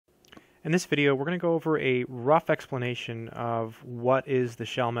In this video, we're going to go over a rough explanation of what is the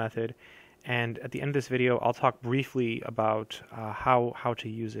shell method, and at the end of this video, I'll talk briefly about how to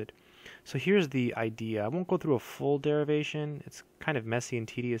use it. So here's the idea. I won't go through a full derivation. It's kind of messy and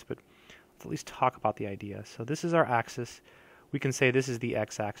tedious, but let's at least talk about the idea. So this is our axis. We can say this is the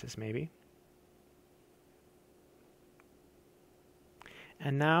x-axis, maybe.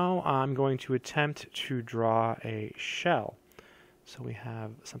 And now I'm going to attempt to draw a shell. So we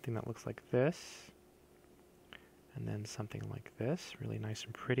have something that looks like this, and then something like this, really nice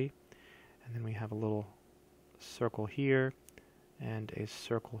and pretty. And then we have a little circle here and a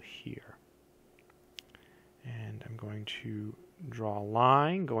circle here. And I'm going to draw a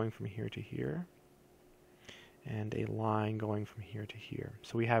line going from here to here, and a line going from here to here.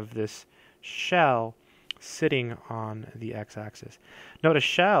 So we have this shell sitting on the x-axis. Note, a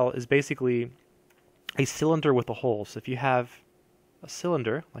shell is basically a cylinder with a hole. So if you have a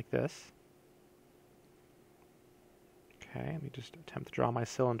cylinder like this, okay, let me just attempt to draw my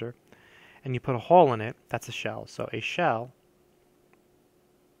cylinder, and you put a hole in it, that's a shell. So a shell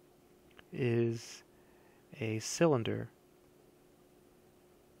is a cylinder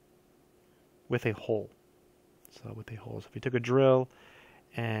with a hole. So with a hole. So if you took a drill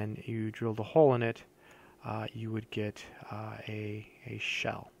and you drilled a hole in it, you would get a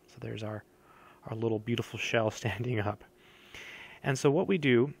shell. So there's our little beautiful shell standing up. And so what we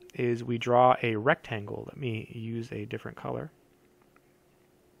do is we draw a rectangle. Let me use a different color.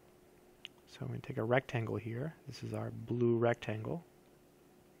 So I'm going to take a rectangle here. This is our blue rectangle.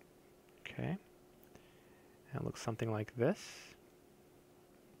 Okay. And it looks something like this.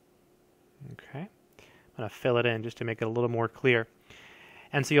 Okay. I'm going to fill it in just to make it a little more clear.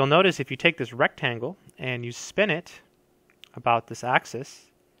 And so you'll notice if you take this rectangle and you spin it about this axis,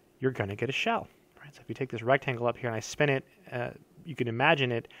 you're going to get a shell. Right? So if you take this rectangle up here and I spin it, you can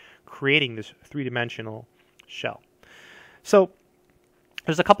imagine it creating this three-dimensional shell. So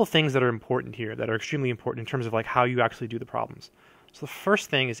there's a couple things that are important here, that are extremely important in terms of like how you actually do the problems. So the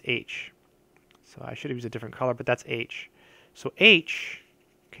first thing is h. So I should have used a different color, but that's h. So h,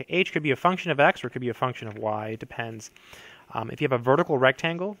 okay, h could be a function of x or it could be a function of y. It depends. If you have a vertical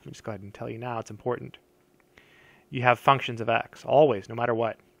rectangle, let me just go ahead and tell you now, it's important. You have functions of x, always, no matter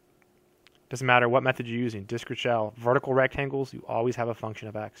what. Doesn't matter what method you're using, disk or shell, vertical rectangles, you always have a function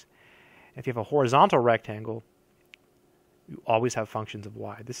of x. If you have a horizontal rectangle, you always have functions of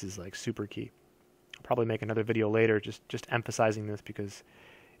y. This is like super key. I'll probably make another video later just emphasizing this because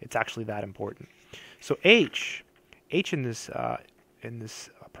it's actually that important. So h in this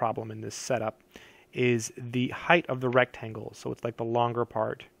problem, in this setup, is the height of the rectangle. So it's like the longer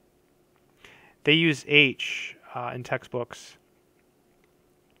part. They use h in textbooks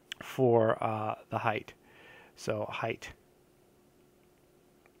for the height. So height.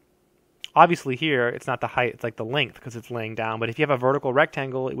 Obviously here, it's not the height, it's like the length because it's laying down. But if you have a vertical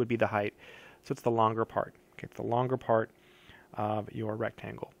rectangle, it would be the height. So it's the longer part. Okay, it's the longer part of your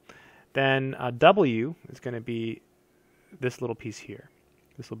rectangle. Then w is going to be this little piece here.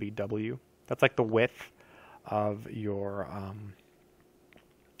 This will be w. That's like the width of your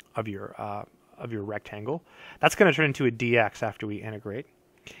rectangle. That's going to turn into a dx after we integrate.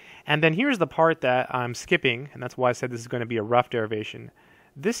 And then here's the part that I'm skipping, and that's why I said this is going to be a rough derivation.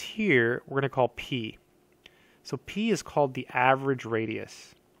 This here we're going to call p. So p is called the average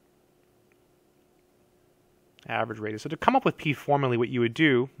radius. Average radius. So to come up with p formally, what you would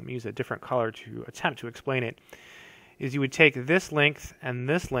do, let me use a different color to attempt to explain it, is you would take this length and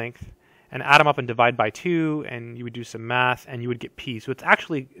add them up and divide by 2, and you would do some math, and you would get p. So it's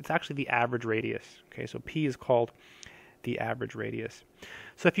actually the average radius. Okay, so p is called the average radius.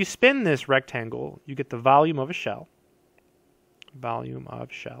 So if you spin this rectangle, you get the volume of a shell. Volume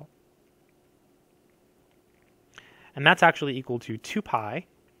of shell. And that's actually equal to 2 pi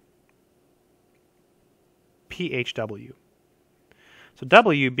phw. So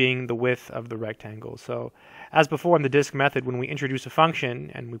w being the width of the rectangle. So as before in the disk method, when we introduce a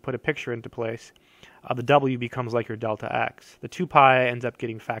function and we put a picture into place, the w becomes like your delta x. The 2 pi ends up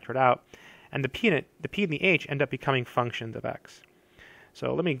getting factored out, and the p and the h end up becoming functions of x.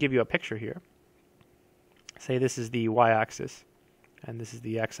 So let me give you a picture here. Say this is the y-axis, and this is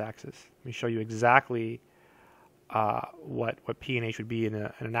the x-axis. Let me show you exactly what p and h would be in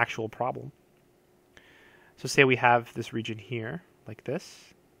an actual problem. So say we have this region here, like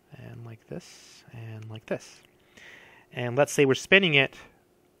this, and like this, and like this. And let's say we're spinning it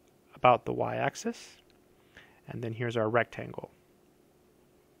about the y-axis, and then here's our rectangle.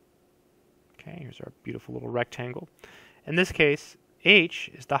 Okay, here's our beautiful little rectangle. In this case, h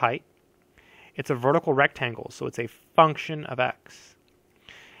is the height. It's a vertical rectangle, so it's a function of x.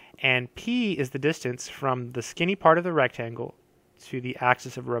 And P is the distance from the skinny part of the rectangle to the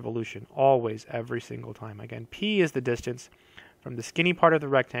axis of revolution, always, every single time. Again, P is the distance from the skinny part of the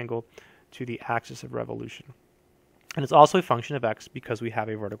rectangle to the axis of revolution. And it's also a function of x because we have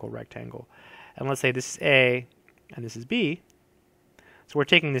a vertical rectangle. And let's say this is A and this is B. So we're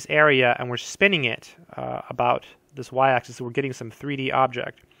taking this area and we're spinning it about this y-axis, so we're getting some 3D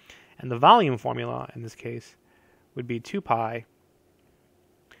object. And the volume formula in this case would be 2 pi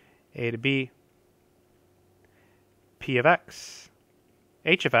A to B P of x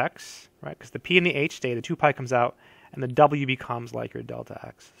H of x, right? Because the P and the H stay, the 2 pi comes out, and the W becomes like your delta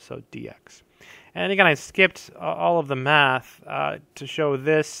x, so dx. And again, I skipped all of the math to show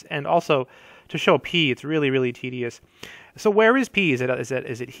this, and also to show P. It's really, really tedious. So where is P? Is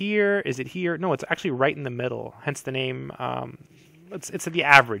it here? Is it here? No, it's actually right in the middle. Hence the name. It's the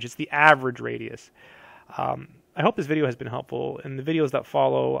average. It's the average radius. I hope this video has been helpful. In the videos that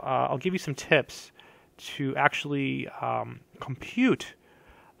follow, I'll give you some tips to actually compute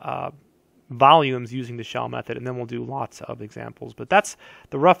volumes using the shell method, and then we'll do lots of examples. But that's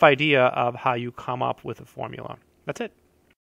the rough idea of how you come up with a formula. That's it.